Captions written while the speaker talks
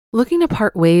Looking to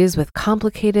part ways with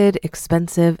complicated,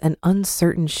 expensive, and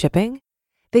uncertain shipping?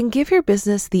 Then give your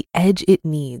business the edge it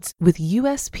needs with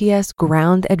USPS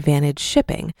Ground Advantage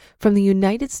shipping from the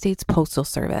United States Postal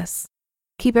Service.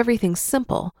 Keep everything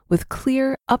simple with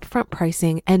clear, upfront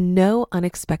pricing and no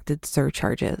unexpected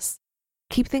surcharges.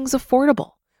 Keep things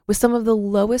affordable with some of the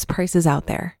lowest prices out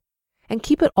there. And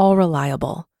keep it all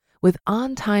reliable with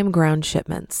on-time ground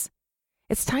shipments.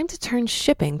 It's time to turn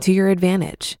shipping to your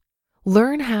advantage.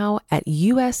 Learn how at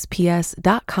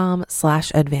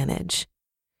USPS.com/advantage.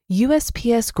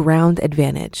 USPS Ground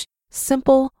Advantage.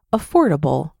 Simple,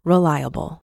 affordable,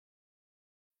 reliable.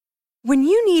 When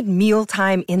you need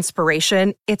mealtime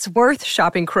inspiration, it's worth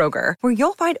shopping Kroger, where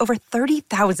you'll find over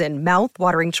 30,000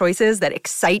 mouth-watering choices that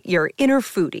excite your inner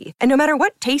foodie. And no matter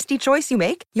what tasty choice you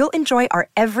make, you'll enjoy our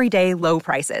everyday low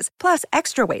prices, plus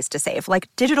extra ways to save, like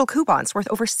digital coupons worth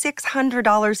over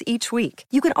 $600 each week.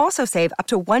 You can also save up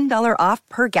to $1 off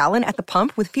per gallon at the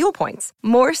pump with fuel points.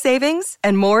 More savings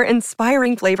and more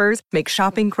inspiring flavors make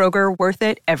shopping Kroger worth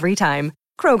it every time.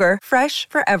 Kroger, fresh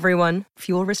for everyone.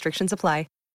 Fuel restrictions apply.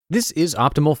 This is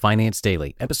Optimal Finance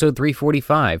Daily, episode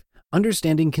 345,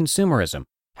 Understanding Consumerism,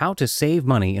 How to Save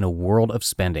Money in a World of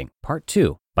Spending, Part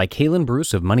 2, by Kaylin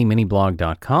Bruce of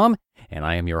MoneyMiniBlog.com, and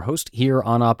I am your host here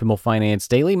on Optimal Finance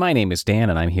Daily. My name is Dan,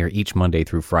 and I'm here each Monday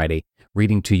through Friday,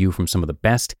 reading to you from some of the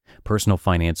best personal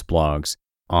finance blogs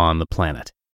on the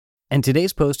planet. And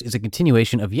today's post is a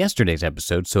continuation of yesterday's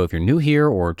episode, so if you're new here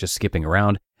or just skipping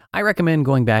around, I recommend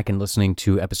going back and listening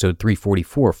to episode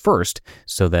 344 first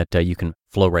so that you can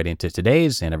flow right into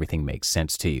today's and everything makes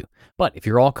sense to you. But if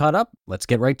you're all caught up, let's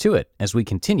get right to it as we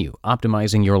continue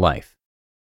optimizing your life.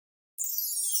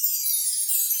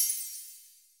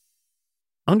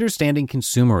 Understanding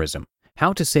Consumerism,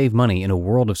 How to Save Money in a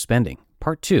World of Spending,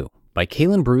 Part 2, by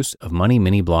Kaylin Bruce of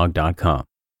MoneyMiniBlog.com.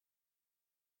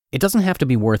 It doesn't have to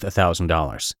be worth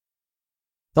 $1,000.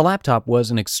 The laptop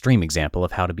was an extreme example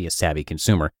of how to be a savvy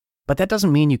consumer, but that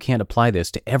doesn't mean you can't apply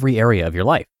this to every area of your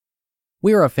life.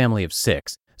 We are a family of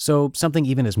 6, so something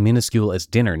even as minuscule as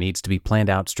dinner needs to be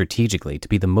planned out strategically to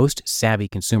be the most savvy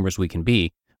consumers we can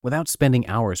be without spending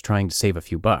hours trying to save a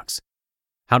few bucks.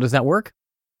 How does that work?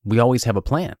 We always have a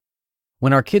plan.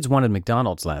 When our kids wanted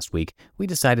McDonald's last week, we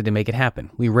decided to make it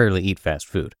happen. We rarely eat fast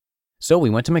food. So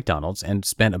we went to McDonald's and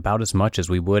spent about as much as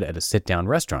we would at a sit-down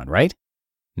restaurant, right?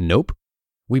 Nope.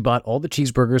 We bought all the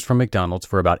cheeseburgers from McDonald's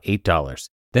for about $8.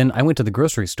 Then I went to the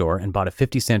grocery store and bought a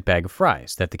 50-cent bag of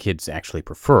fries that the kids actually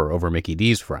prefer over Mickey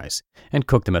D's fries and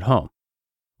cooked them at home.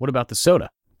 What about the soda?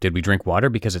 Did we drink water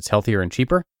because it's healthier and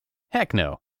cheaper? Heck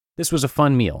no. This was a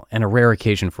fun meal and a rare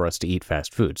occasion for us to eat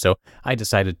fast food, so I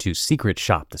decided to secret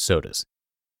shop the sodas.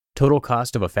 Total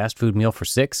cost of a fast food meal for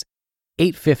 6?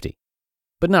 $8.50.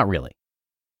 But not really.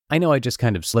 I know I just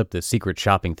kind of slipped the secret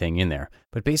shopping thing in there,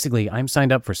 but basically I'm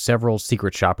signed up for several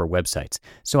secret shopper websites,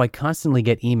 so I constantly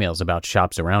get emails about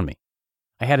shops around me.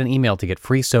 I had an email to get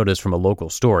free sodas from a local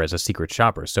store as a secret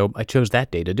shopper, so I chose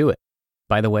that day to do it.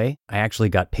 By the way, I actually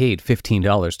got paid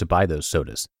 $15 to buy those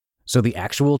sodas. So the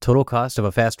actual total cost of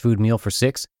a fast food meal for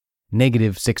 6?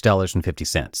 Negative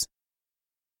 $6.50.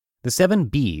 The 7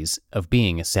 B's of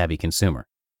being a savvy consumer.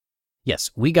 Yes,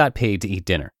 we got paid to eat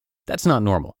dinner. That's not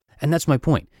normal. And that's my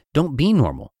point. Don't be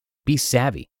normal. Be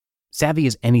savvy. Savvy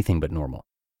is anything but normal.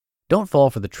 Don't fall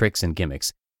for the tricks and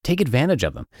gimmicks. Take advantage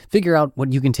of them. Figure out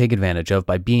what you can take advantage of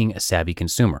by being a savvy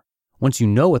consumer. Once you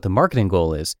know what the marketing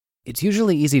goal is, it's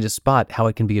usually easy to spot how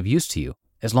it can be of use to you,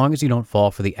 as long as you don't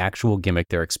fall for the actual gimmick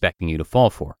they're expecting you to fall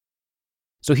for.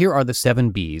 So here are the 7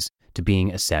 B's to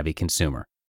being a savvy consumer.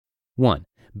 1.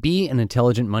 Be an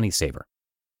intelligent money saver.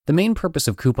 The main purpose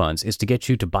of coupons is to get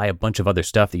you to buy a bunch of other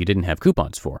stuff that you didn't have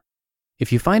coupons for.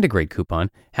 If you find a great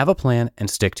coupon, have a plan and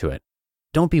stick to it.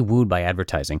 Don't be wooed by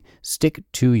advertising. Stick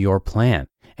to your plan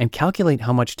and calculate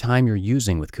how much time you're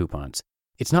using with coupons.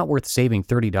 It's not worth saving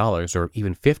 $30 or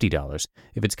even $50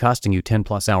 if it's costing you 10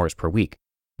 plus hours per week.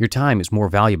 Your time is more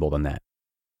valuable than that.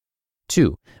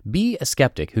 2. Be a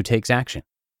skeptic who takes action.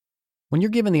 When you're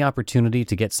given the opportunity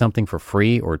to get something for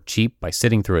free or cheap by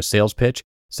sitting through a sales pitch,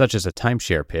 such as a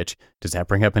timeshare pitch, does that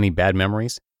bring up any bad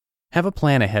memories? Have a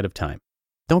plan ahead of time.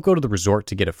 Don't go to the resort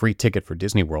to get a free ticket for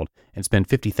Disney World and spend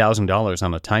 $50,000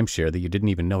 on a timeshare that you didn't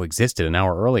even know existed an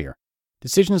hour earlier.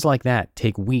 Decisions like that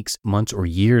take weeks, months, or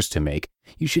years to make.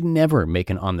 You should never make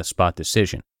an on-the-spot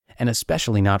decision, and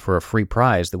especially not for a free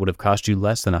prize that would have cost you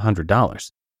less than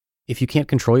 $100. If you can't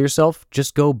control yourself,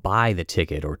 just go buy the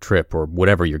ticket or trip or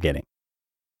whatever you're getting.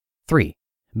 3.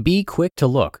 Be quick to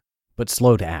look, but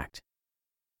slow to act.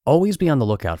 Always be on the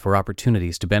lookout for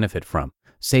opportunities to benefit from,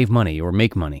 save money, or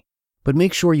make money. But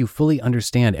make sure you fully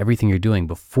understand everything you're doing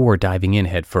before diving in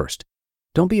head first.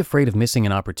 Don't be afraid of missing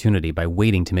an opportunity by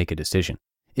waiting to make a decision.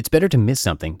 It's better to miss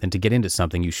something than to get into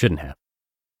something you shouldn't have.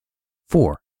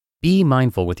 4. Be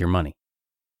mindful with your money.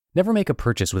 Never make a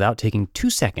purchase without taking 2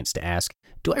 seconds to ask,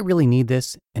 do I really need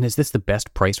this? And is this the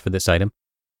best price for this item?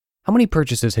 How many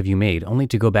purchases have you made only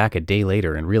to go back a day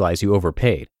later and realize you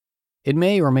overpaid? It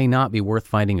may or may not be worth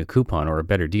finding a coupon or a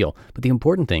better deal, but the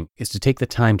important thing is to take the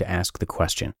time to ask the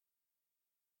question.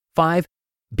 5.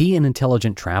 Be an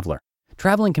intelligent traveler.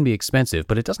 Traveling can be expensive,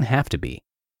 but it doesn't have to be.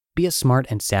 Be a smart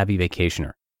and savvy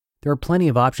vacationer. There are plenty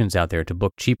of options out there to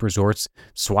book cheap resorts,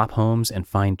 swap homes, and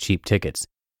find cheap tickets.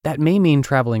 That may mean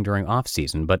traveling during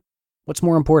off-season, but what's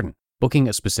more important, booking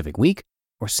a specific week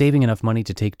or saving enough money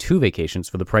to take 2 vacations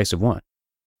for the price of one?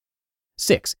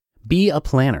 6. Be a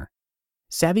planner.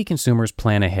 Savvy consumers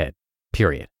plan ahead,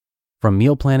 period. From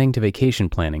meal planning to vacation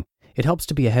planning, it helps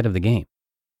to be ahead of the game.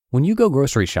 When you go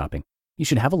grocery shopping, you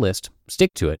should have a list,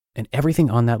 stick to it, and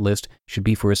everything on that list should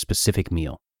be for a specific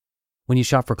meal. When you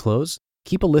shop for clothes,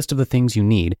 keep a list of the things you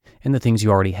need and the things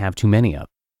you already have too many of.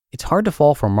 It's hard to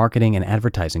fall for marketing and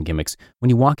advertising gimmicks when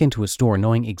you walk into a store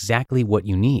knowing exactly what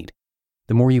you need.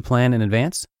 The more you plan in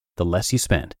advance, the less you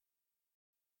spend.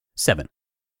 7.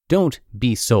 Don't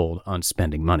be sold on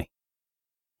spending money.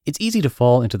 It's easy to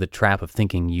fall into the trap of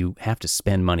thinking you have to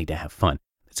spend money to have fun.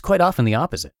 It's quite often the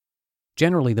opposite.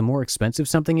 Generally, the more expensive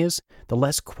something is, the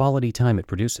less quality time it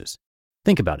produces.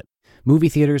 Think about it. Movie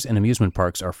theaters and amusement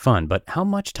parks are fun, but how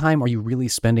much time are you really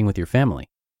spending with your family?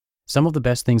 Some of the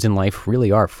best things in life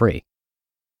really are free.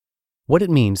 What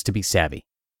it means to be savvy.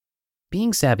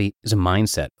 Being savvy is a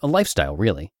mindset, a lifestyle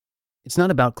really. It's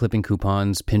not about clipping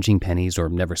coupons, pinching pennies, or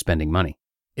never spending money.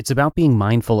 It's about being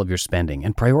mindful of your spending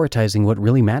and prioritizing what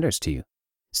really matters to you.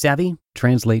 Savvy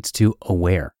translates to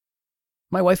aware.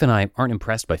 My wife and I aren't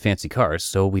impressed by fancy cars,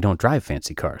 so we don't drive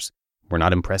fancy cars. We're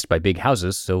not impressed by big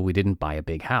houses, so we didn't buy a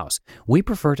big house. We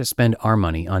prefer to spend our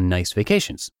money on nice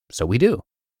vacations, so we do.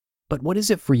 But what is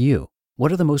it for you?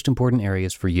 What are the most important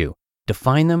areas for you?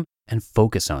 Define them and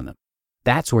focus on them.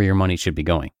 That's where your money should be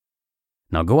going.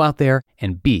 Now go out there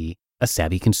and be a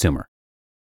savvy consumer.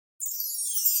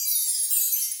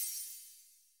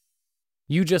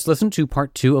 You just listened to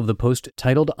part 2 of the post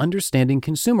titled Understanding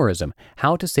Consumerism,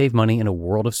 How to Save Money in a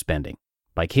World of Spending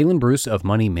by Caitlin Bruce of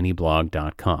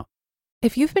MoneyMiniBlog.com.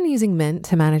 If you've been using Mint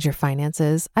to manage your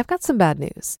finances, I've got some bad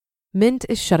news. Mint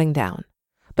is shutting down.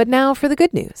 But now for the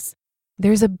good news.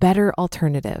 There's a better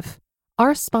alternative.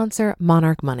 Our sponsor,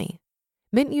 Monarch Money.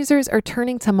 Mint users are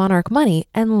turning to Monarch Money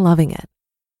and loving it.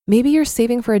 Maybe you're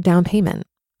saving for a down payment,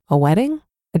 a wedding,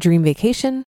 a dream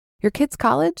vacation, your kid's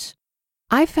college.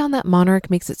 I've found that Monarch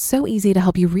makes it so easy to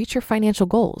help you reach your financial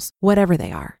goals, whatever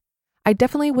they are. I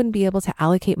definitely wouldn't be able to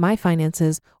allocate my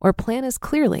finances or plan as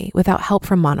clearly without help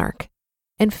from Monarch.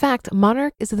 In fact,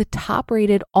 Monarch is the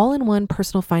top-rated all-in-one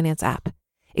personal finance app.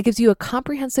 It gives you a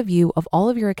comprehensive view of all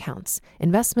of your accounts,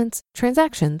 investments,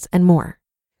 transactions, and more.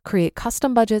 Create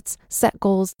custom budgets, set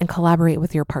goals, and collaborate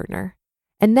with your partner.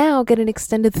 And now get an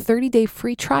extended 30-day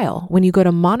free trial when you go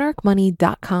to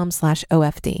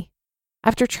monarchmoney.com/OFD.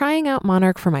 After trying out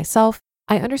Monarch for myself,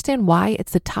 I understand why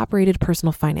it's the top-rated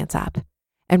personal finance app.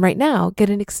 And right now, get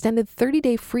an extended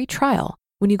 30-day free trial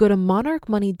when you go to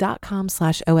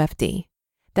monarchmoney.com/OFD.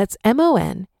 That's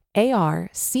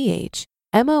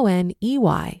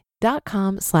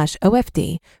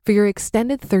monarchmoney.com/OFD for your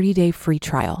extended 30-day free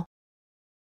trial.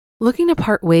 Looking to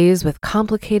part ways with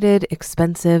complicated,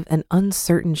 expensive, and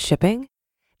uncertain shipping?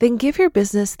 Then give your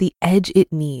business the edge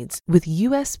it needs with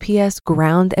USPS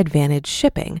Ground Advantage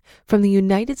shipping from the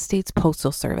United States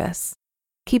Postal Service.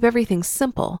 Keep everything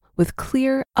simple with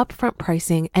clear, upfront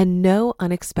pricing and no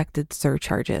unexpected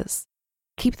surcharges.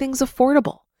 Keep things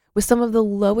affordable with some of the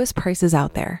lowest prices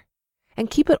out there. And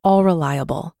keep it all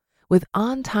reliable with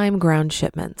on-time ground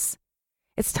shipments.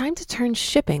 It's time to turn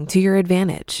shipping to your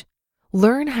advantage.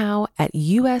 Learn how at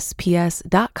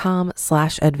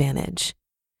USPS.com/advantage.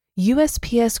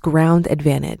 USPS Ground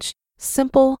Advantage.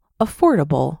 Simple,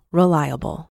 affordable,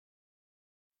 reliable.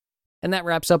 And that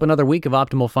wraps up another week of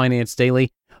Optimal Finance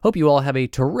Daily. Hope you all have a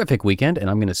terrific weekend, and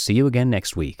I'm going to see you again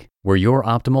next week, where your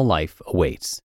optimal life awaits.